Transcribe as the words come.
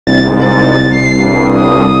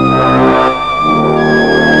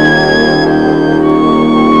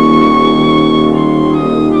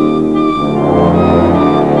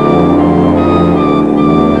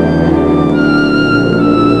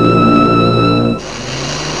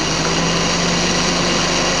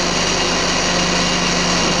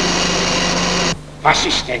Was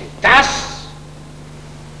ist denn das?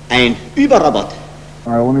 Ein Überrobot.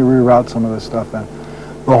 All right, let me reroute some of this stuff then.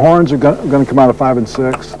 The horns are going to come out of 5 and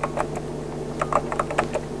 6.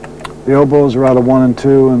 The oboes are out of 1 and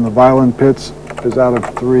 2, and the violin pits is out of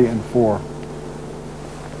 3 and 4.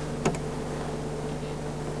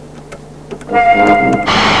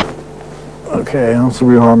 Okay, let's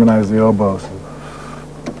reharmonize the oboes.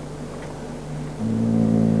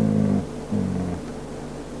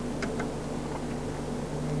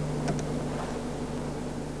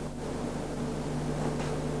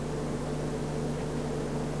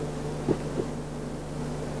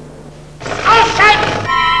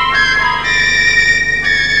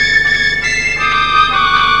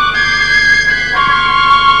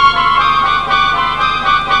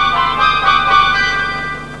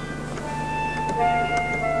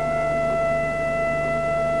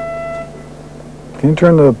 Can you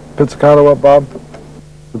turn the pizzicato up, Bob?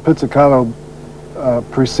 The pizzicato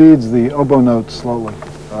precedes the oboe notes slightly,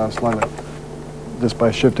 just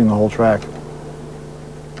by shifting the whole track. These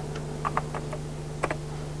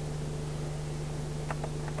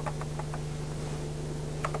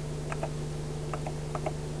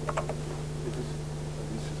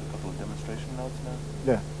just a couple of demonstration notes now?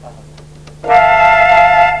 Yeah.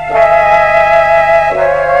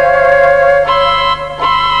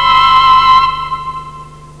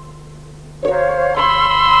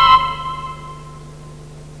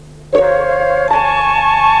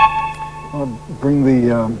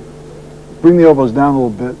 Bring the oboes down a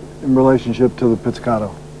little bit in relationship to the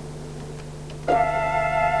pizzicato.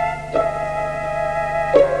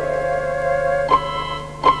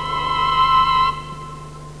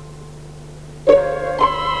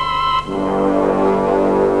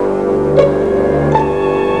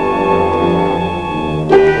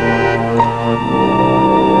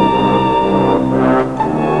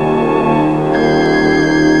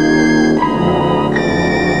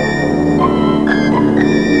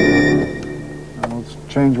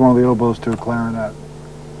 Change one of the oboes to a clarinet.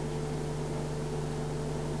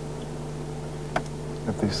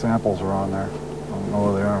 If these samples are on there. I don't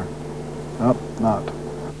know where they are. Nope, not.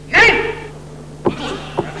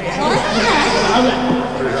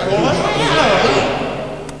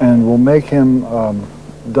 And we'll make him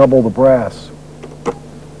double the brass.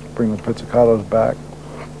 Bring the pizzicatos back.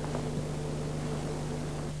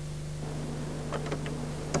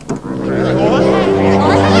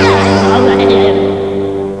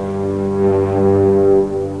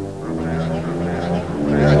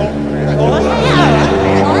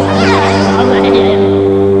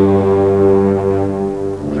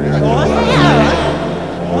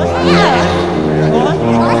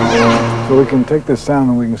 So we can take this sound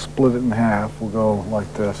and we can split it in half. We'll go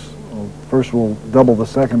like this. First we'll double the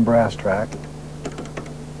second brass track.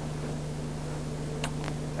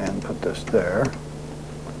 And put this there.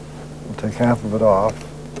 We'll take half of it off.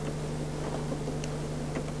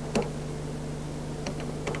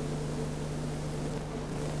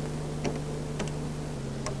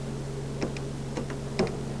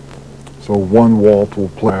 So one walt will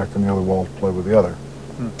play back and the other walt will play with the other.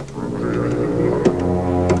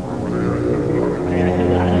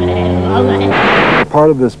 Part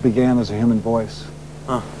of this began as a human voice.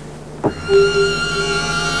 Huh.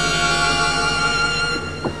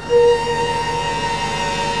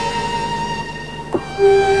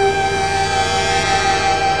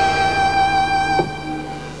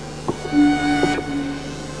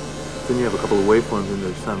 Then you have a couple of waveforms in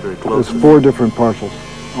there that sound very close. There's 4 different partials,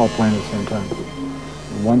 all playing at the same time.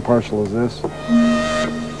 One partial is this.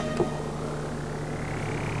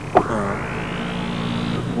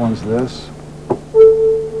 One's this.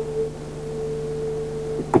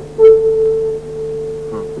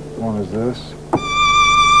 One is this.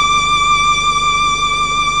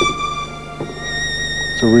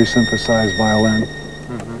 It's a resynthesized violin.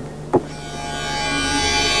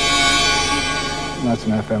 And that's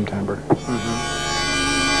an FM timbre.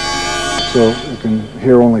 So you can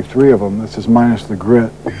hear only 3 of them. This is minus the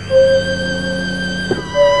grit.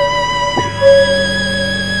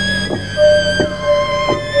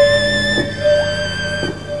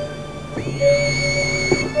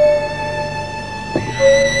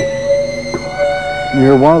 You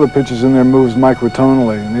hear one of the pitches in there moves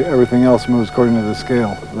microtonally, and everything else moves according to the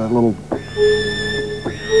scale. That little.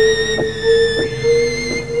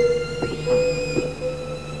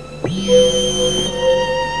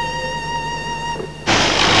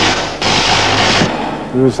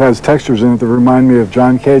 This has textures in it that remind me of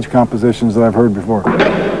John Cage compositions that I've heard before.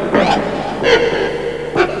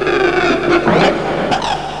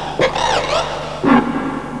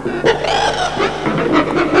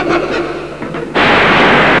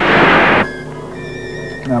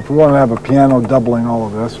 we want to have a piano doubling all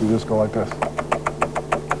of this, we just go like this.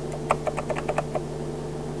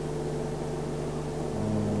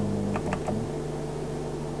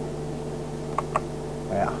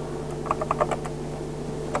 Yeah.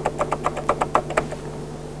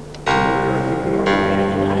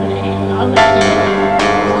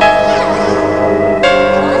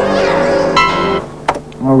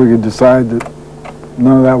 Or we could decide that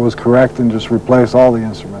none of that was correct and just replace all the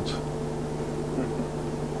instruments.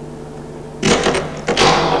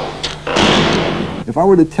 If I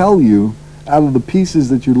were to tell you, out of the pieces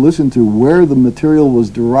that you listened to, where the material was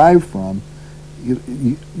derived from,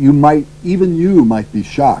 you might, even you might be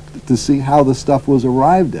shocked to see how the stuff was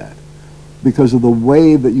arrived at because of the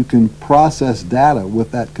way that you can process data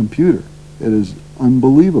with that computer. It is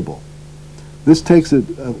unbelievable. This takes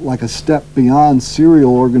it like a step beyond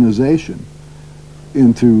serial organization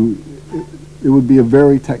into, it would be a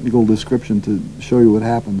very technical description to show you what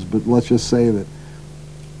happens, but let's just say that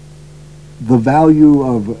the value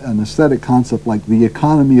of an aesthetic concept like the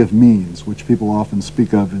economy of means, which people often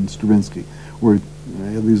speak of in Stravinsky, where you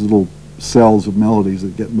have these little cells of melodies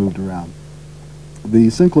that get moved around. The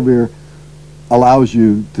synclavier allows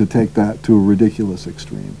you to take that to a ridiculous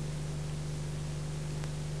extreme.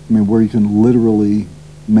 I mean, where you can literally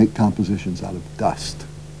make compositions out of dust.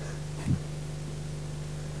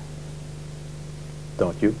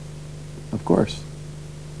 Don't you? Of course.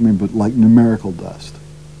 I mean, but like numerical dust.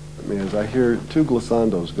 I mean, as I hear two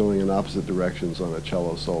glissandos going in opposite directions on a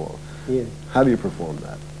cello solo, Yeah, how do you perform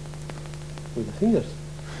that? with the fingers.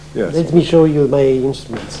 Yes. Let me show you my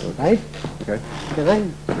instruments, all right? Okay. Can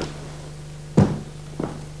I?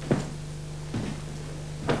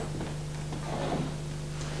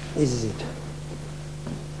 This is it.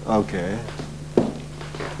 Okay.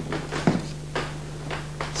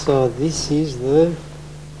 So this is the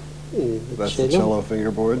That's the cello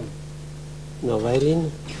fingerboard? No,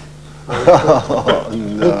 violin. Oh, The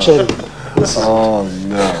no. cello. This is it. Oh,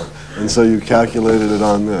 no. And so you calculated it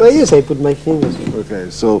on this? Well, yes, I put my fingers in. Okay,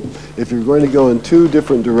 so if you're going to go in two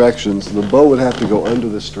different directions, the bow would have to go under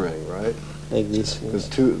the string, right? Like this. There's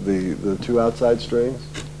Yes. the two outside strings?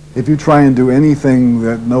 If you try and do anything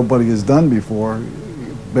that nobody has done before,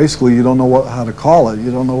 basically you don't know how to call it,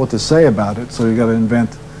 you don't know what to say about it, so you got to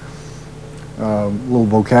invent a little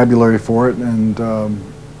vocabulary for it and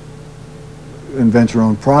invent your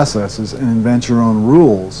own processes and invent your own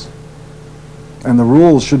rules. And the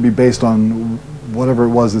rules should be based on whatever it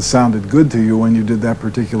was that sounded good to you when you did that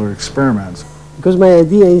particular experiment. Because my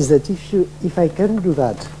idea is that if I can do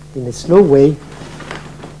that in a slow way,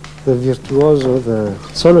 the virtuoso, the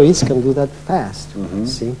soloist can do that fast.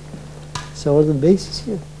 See? So all the bass is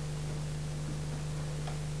here.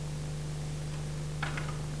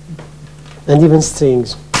 And even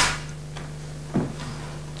strings.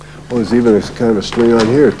 Well, there's even a kind of a string on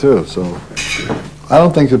here, too, so. I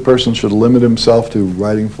don't think a person should limit himself to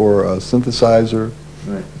writing for a synthesizer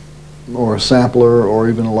or a sampler or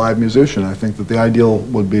even a live musician. I think that the ideal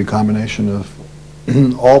would be a combination of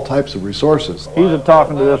all types of resources. He's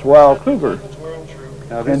talking to this wild cougar,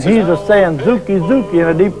 and he's saying "Zuki, Zuki" in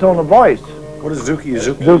a deep tone of voice. What is Zuki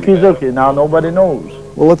Zuki? Zuki, Zuki. Now nobody knows.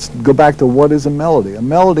 Well, let's go back to what is a melody. A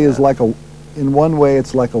melody is like a, in one way,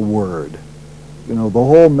 it's like a word. You know, the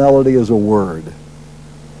whole melody is a word.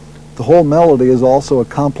 The whole melody is also a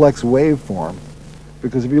complex waveform.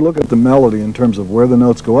 Because if you look at the melody in terms of where the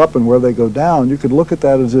notes go up and where they go down, you could look at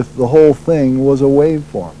that as if the whole thing was a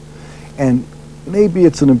waveform. And maybe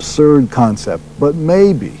it's an absurd concept, but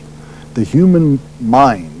maybe the human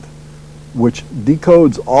mind, which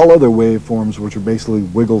decodes all other waveforms, which are basically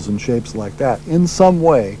wiggles and shapes like that, in some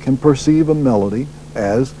way can perceive a melody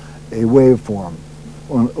as a waveform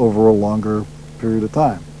over a longer period of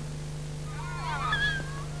time.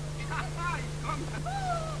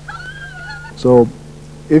 So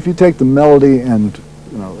if you take the melody and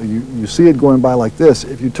you see it going by like this,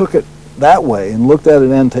 if you took it that way and looked at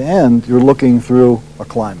it end to end, you're looking through a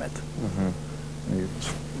climate. And you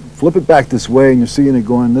flip it back this way and you're seeing it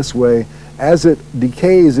going this way. As it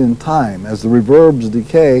decays in time, as the reverbs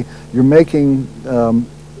decay, you're making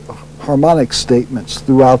harmonic statements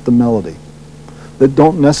throughout the melody that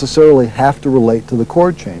don't necessarily have to relate to the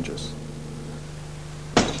chord changes.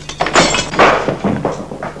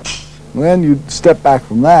 Then you step back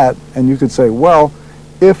from that and you could say, well,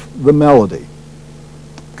 if the melody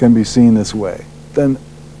can be seen this way, then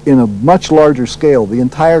in a much larger scale, the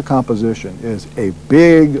entire composition is a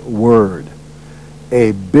big word,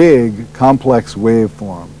 a big complex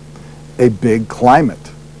waveform, a big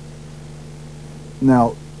climate.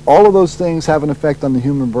 Now, all of those things have an effect on the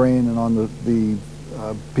human brain and on the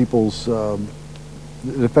people's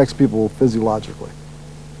It affects people physiologically.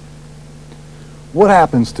 What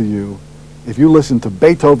happens to you if you listen to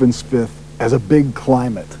Beethoven's Fifth as a big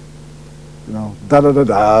climate? You know,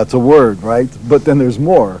 da-da-da-da, it's a word, right? But then there's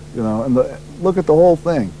more, you know, and look at the whole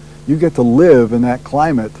thing. You get to live in that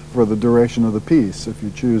climate for the duration of the piece if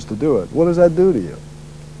you choose to do it. What does that do to you?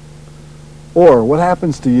 Or what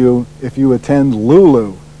happens to you if you attend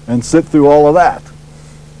Lulu and sit through all of that?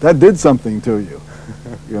 That did something to you,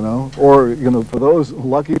 you know? Or, you know, for those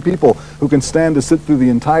lucky people who can stand to sit through the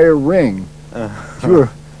entire ring,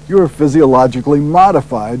 you're physiologically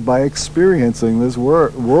modified by experiencing this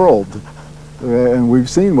world. And we've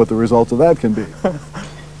seen what the results of that can be.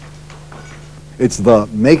 It's the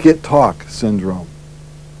make it talk syndrome.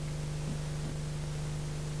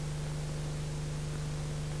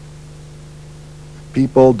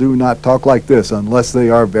 People do not talk like this unless they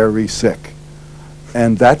are very sick.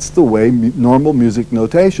 And that's the way normal music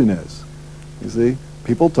notation is. You see,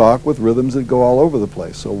 people talk with rhythms that go all over the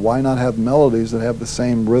place. So why not have melodies that have the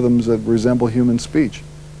same rhythms that resemble human speech?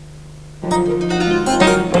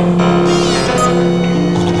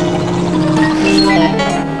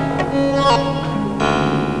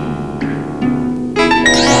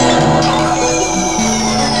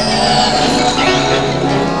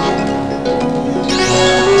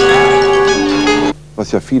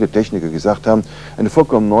 Was ja viele Techniker gesagt haben, eine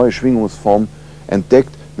vollkommen neue Schwingungsform entdeckt,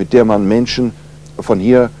 mit der man Menschen von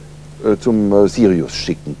hier zum Sirius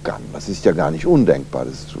schicken kann. Das ist ja gar nicht undenkbar.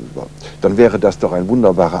 Dann wäre das doch ein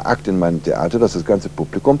wunderbarer Akt in meinem Theater, dass das ganze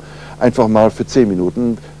Publikum einfach mal für 10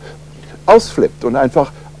 Minuten ausflippt und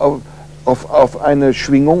einfach auf eine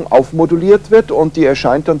Schwingung aufmoduliert wird und die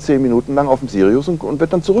erscheint dann 10 Minuten lang auf dem Sirius und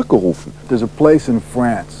wird dann zurückgerufen. There's a place in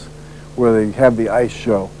France where they have the ice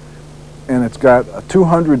show. And it's got a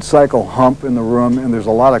 200 cycle hump in the room, and there's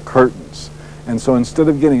a lot of curtains. And so instead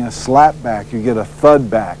of getting a slap back, you get a thud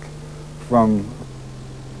back from...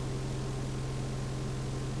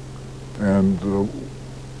 And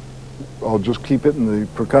I'll just keep it in the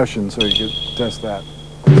percussion so you can test that.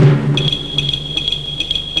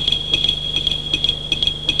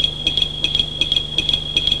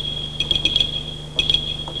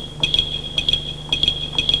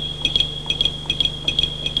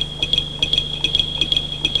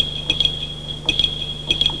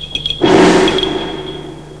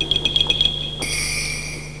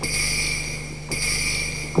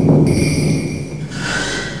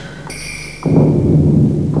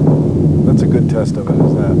 That's a good test of it,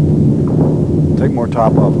 is that. Take more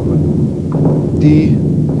top off of it. Die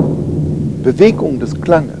Bewegung des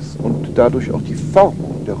Klanges und dadurch auch die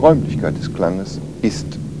Formung der Räumlichkeit des Klanges ist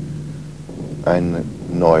eine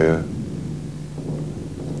neue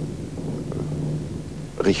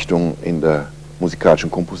Richtung in der musikalischen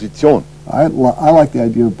Komposition. I like the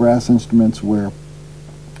idea of brass instruments where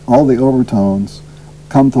all the overtones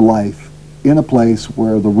come to life in a place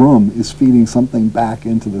where the room is feeding something back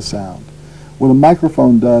into the sound. What a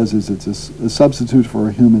microphone does is it's a substitute for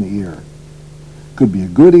a human ear. Could be a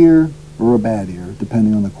good ear or a bad ear,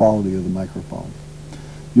 depending on the quality of the microphone.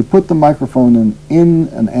 You put the microphone in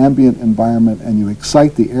an ambient environment and you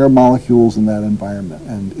excite the air molecules in that environment.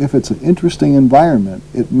 And if it's an interesting environment,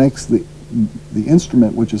 it makes the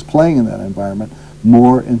instrument which is playing in that environment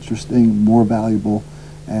more interesting, more valuable,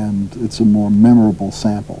 and it's a more memorable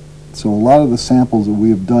sample. So a lot of the samples that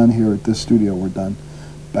we have done here at this studio were done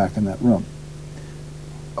back in that room.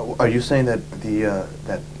 Are you saying that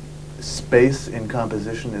that space in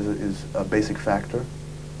composition is a basic factor?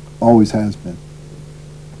 Always has been.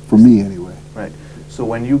 For me, anyway. Right. So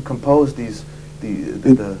when you compose these,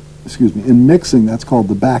 excuse me, in mixing, that's called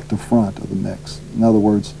the back to front of the mix. In other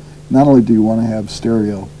words, not only do you want to have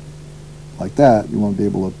stereo like that, you want to be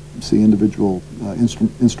able to see individual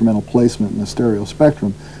instrumental placement in the stereo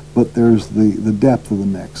spectrum, but there's the depth of the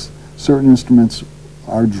mix. Certain instruments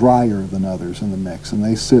are drier than others in the mix, and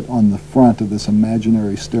they sit on the front of this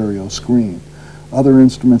imaginary stereo screen. Other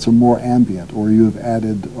instruments are more ambient, or you have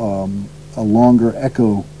added a longer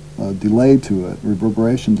echo delay to it,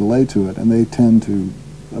 reverberation delay to it, and they tend to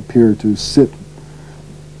appear to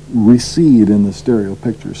recede in the stereo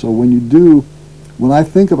picture. So when I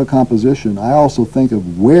think of a composition, I also think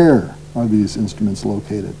of where are these instruments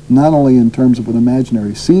located, not only in terms of an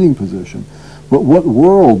imaginary seating position, but what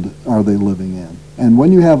world are they living in? And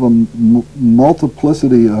when you have a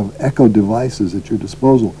multiplicity of echo devices at your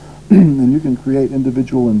disposal, and you can create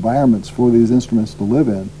individual environments for these instruments to live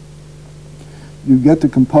in, you get to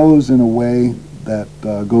compose in a way that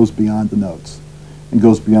goes beyond the notes, and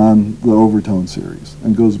goes beyond the overtone series,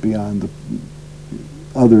 and goes beyond the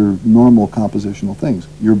other normal compositional things.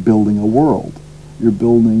 You're building a world.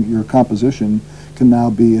 Your composition can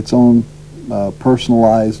now be its own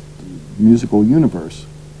personalized musical universe.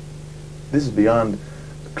 This is beyond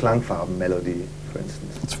Klangfarben melody, for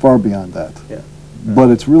instance. It's far beyond that. Yeah.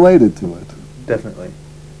 But it's related to it. Definitely.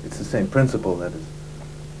 It's the same principle that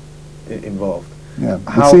is involved. Yeah.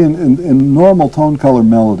 But see, in normal tone color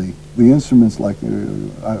melody, the instruments like,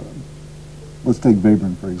 let's take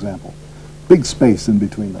Webern for example. Big space in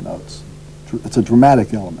between the notes. It's a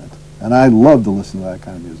dramatic element. And I love to listen to that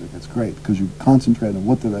kind of music. It's great because you concentrate on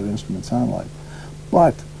what did that instrument sound like.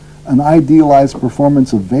 But an idealized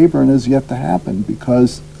performance of Webern is yet to happen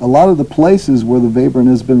because a lot of the places where the Webern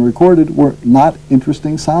has been recorded were not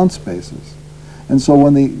interesting sound spaces. And so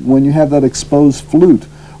when you have that exposed flute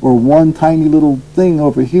or one tiny little thing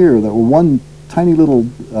over here, or one tiny little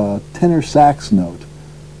tenor sax note,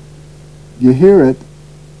 you hear it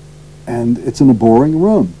and it's in a boring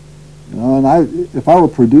room. You know, and if I were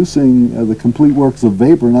producing the complete works of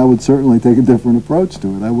Webern, I would certainly take a different approach to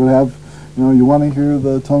it. I would have, you know, you want to hear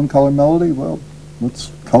the tone color melody? Well,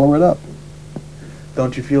 let's color it up.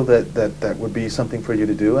 Don't you feel that would be something for you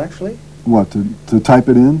to do, actually? What, to type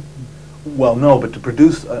it in? Well, no, but to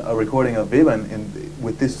produce a recording of Webern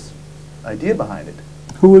with this idea behind it.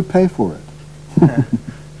 Who would pay for it?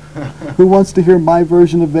 Who wants to hear my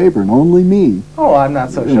version of Webern? Only me. Oh, I'm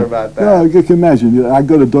not so sure about that. No, you can imagine. I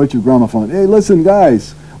go to Deutsche Grammophon. Hey, listen,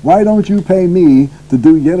 guys, why don't you pay me to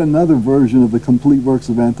do yet another version of the complete works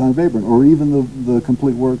of Anton Webern, or even the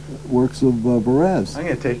complete works of Varese? I'm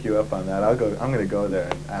going to take you up on that. I'm going to go there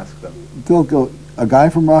and ask them. They'll go, a guy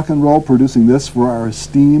from rock and roll producing this for our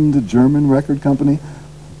esteemed German record company?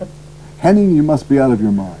 Henning, you must be out of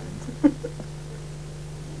your mind.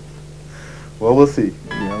 Well, we'll see.